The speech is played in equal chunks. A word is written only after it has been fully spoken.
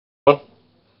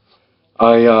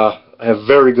I have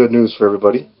very good news for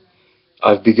everybody.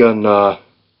 I've begun the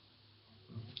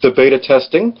beta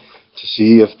testing to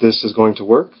see if this is going to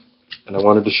work, and I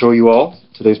wanted to show you all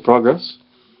today's progress.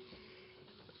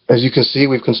 As you can see,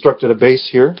 we've constructed a base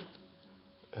here,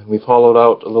 and we've hollowed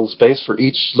out a little space for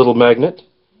each little magnet,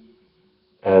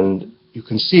 and you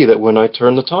can see that when I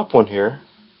turn the top one here,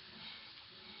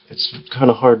 it's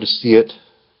kind of hard to see it,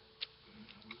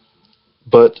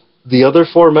 but the other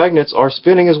four magnets are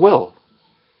spinning as well.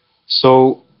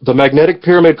 So the magnetic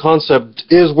pyramid concept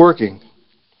is working,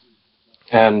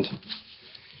 and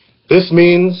this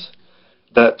means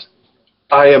that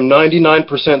I am 99%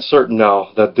 certain now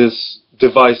that this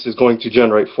device is going to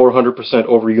generate 400%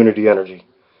 over unity energy.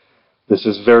 This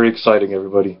is very exciting,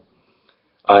 everybody.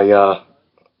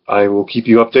 I will keep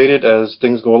you updated as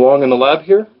things go along in the lab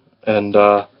here, and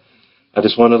I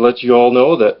just want to let you all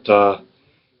know that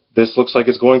this looks like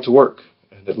it's going to work,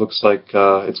 and it looks like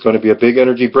it's going to be a big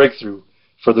energy breakthrough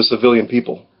for the civilian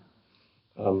people.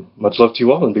 Much love to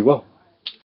you all, and be well.